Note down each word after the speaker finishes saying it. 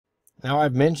Now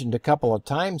I've mentioned a couple of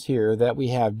times here that we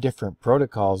have different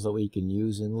protocols that we can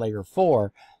use in layer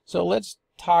 4. So let's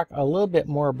talk a little bit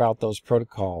more about those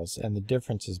protocols and the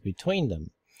differences between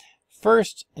them.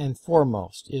 First and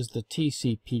foremost is the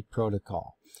TCP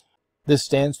protocol. This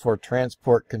stands for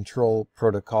Transport Control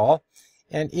Protocol,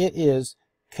 and it is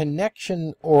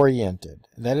connection oriented.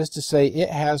 That is to say, it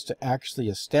has to actually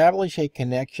establish a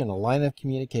connection, a line of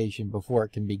communication before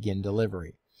it can begin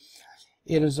delivery.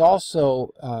 It is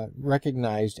also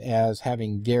recognized as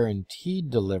having guaranteed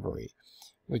delivery,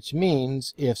 which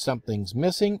means if something's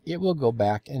missing, it will go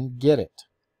back and get it.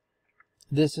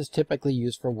 This is typically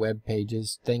used for web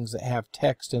pages, things that have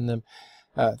text in them,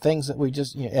 things that we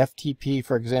just, FTP,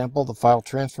 for example, the File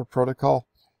Transfer Protocol.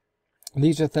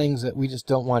 These are things that we just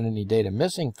don't want any data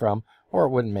missing from, or it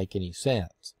wouldn't make any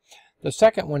sense. The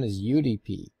second one is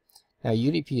UDP. Now,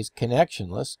 UDP is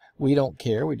connectionless. We don't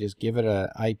care. We just give it an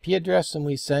IP address and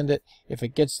we send it. If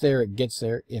it gets there, it gets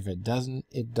there. If it doesn't,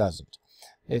 it doesn't.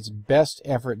 It's best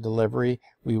effort delivery.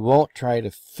 We won't try to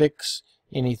fix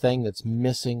anything that's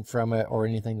missing from it or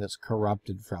anything that's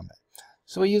corrupted from it.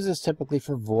 So we use this typically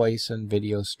for voice and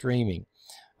video streaming.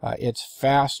 It's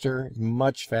faster,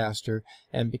 much faster,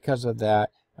 and because of that,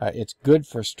 it's good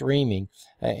for streaming.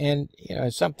 And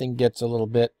if something gets a little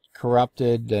bit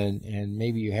corrupted and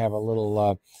maybe you have a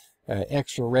little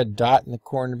extra red dot in the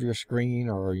corner of your screen,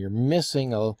 or you're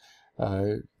missing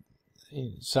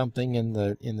something in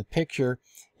the picture,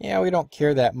 we don't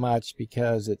care that much,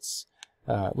 because it's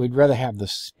we'd rather have the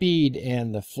speed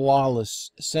and the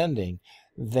flawless sending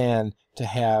than to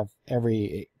have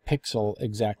every pixel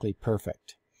exactly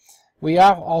perfect. We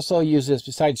also use this,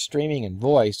 besides streaming and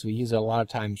voice, we use it a lot of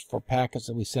times for packets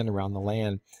that we send around the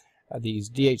LAN. These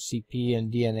DHCP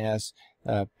and DNS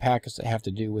packets that have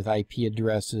to do with IP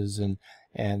addresses and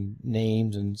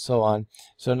names and so on.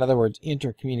 So in other words,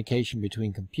 intercommunication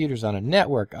between computers on a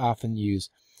network often use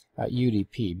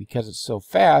UDP. Because it's so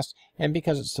fast and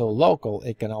because it's so local,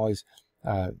 it can always,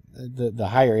 the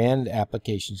higher end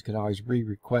applications can always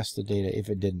re-request the data if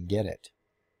it didn't get it.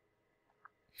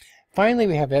 Finally,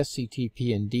 we have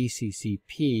SCTP and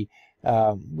DCCP.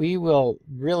 We will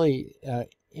really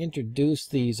introduce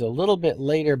these a little bit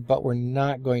later, but we're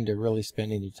not going to really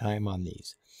spend any time on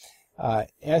these.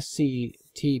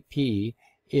 SCTP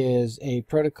is a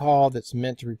protocol that's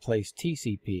meant to replace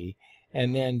TCP,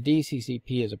 and then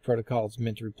DCCP is a protocol that's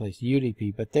meant to replace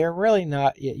UDP, but they're really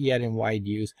not yet in wide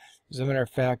use. As a matter of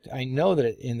fact, I know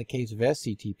that in the case of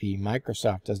SCTP,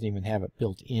 Microsoft doesn't even have it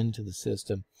built into the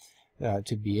system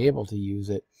to be able to use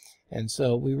it, and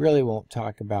so we really won't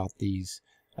talk about these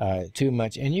too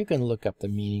much, and you can look up the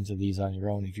meanings of these on your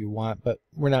own if you want, but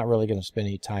we're not really going to spend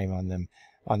any time on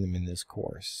them in this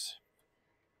course.